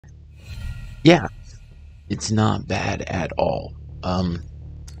Yeah, it's not bad at all. Um,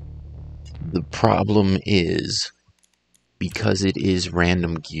 the problem is because it is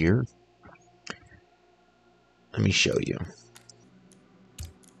random gear. Let me show you.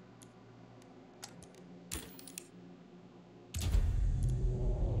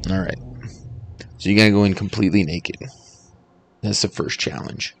 All right, so you gotta go in completely naked. That's the first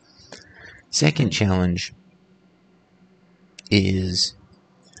challenge. Second challenge is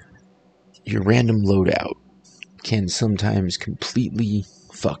your random loadout can sometimes completely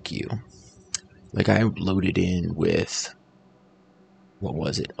fuck you. Like I loaded in with, what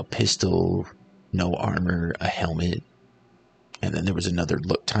was it? A pistol, no armor, a helmet, and then there was another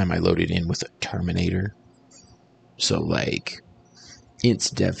time I loaded in with a Terminator. So like,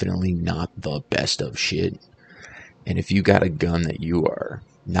 it's definitely not the best of shit. And if you got a gun that you are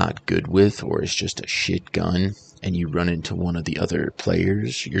not good with, or it's just a shit gun, and you run into one of the other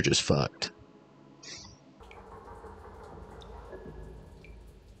players, you're just fucked.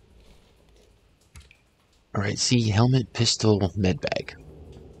 Alright, see, helmet, pistol, medbag.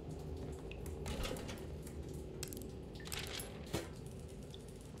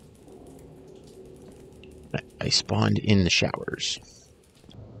 I spawned in the showers.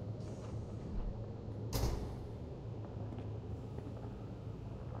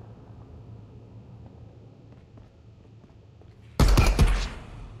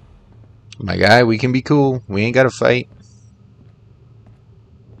 My guy, we can be cool. We ain't gotta fight.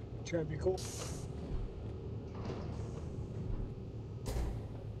 Trying to be cool.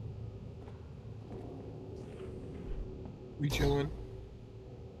 We chilling.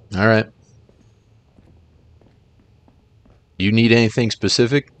 Alright. You need anything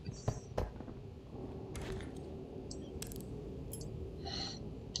specific?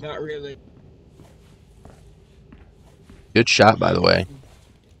 Not really. Good shot, by the way.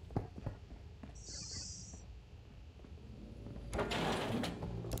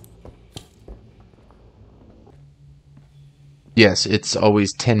 Yes, it's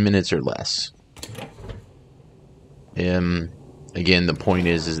always 10 minutes or less. Again, the point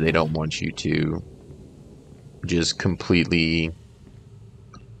is they don't want you to just completely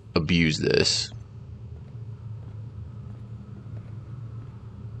abuse this.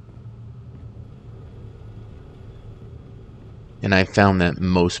 And I found that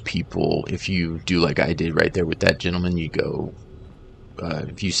most people, if you do like I did right there with that gentleman, you go,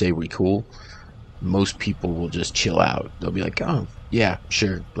 if you say we cool, most people will just chill out. They'll be like, oh, yeah,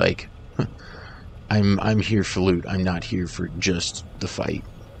 sure. Like, I'm here for loot. I'm not here for just the fight.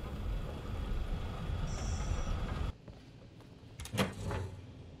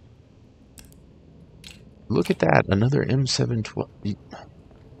 Look at that, another M712.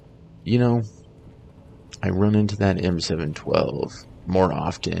 You know, I run into that M712 more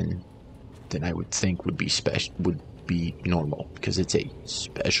often than I would think would be normal, because it's a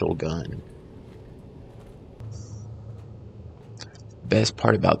special gun. Best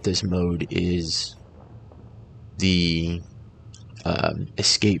part about this mode is the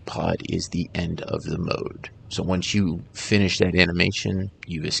escape pod is the end of the mode. So once you finish that animation,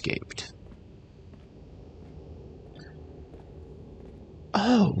 you've escaped.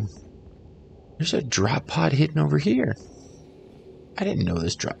 Oh, there's a drop pod hidden over here. I didn't know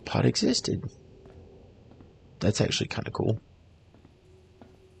this drop pod existed. That's actually kind of cool.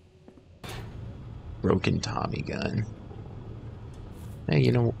 Broken Tommy gun. Hey,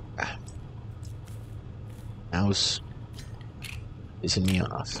 you know, mouse pissing me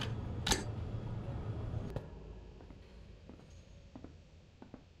off.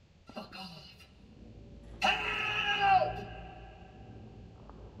 Fuck off. Help!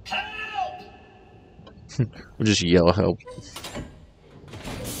 Help! We'll just yell help.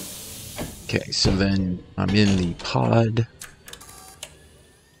 Okay, so then I'm in the pod.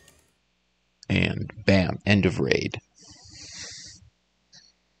 And bam, end of raid.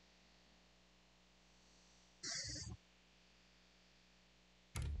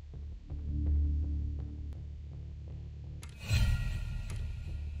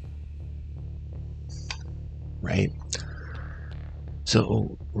 Right?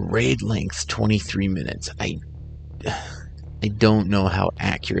 So raid length 23 minutes. I don't know how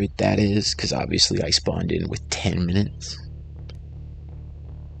accurate that is, because obviously I spawned in with 10 minutes.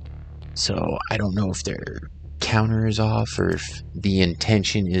 So I don't know if their counter is off, or if the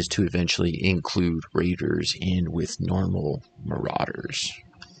intention is to eventually include raiders in with normal marauders.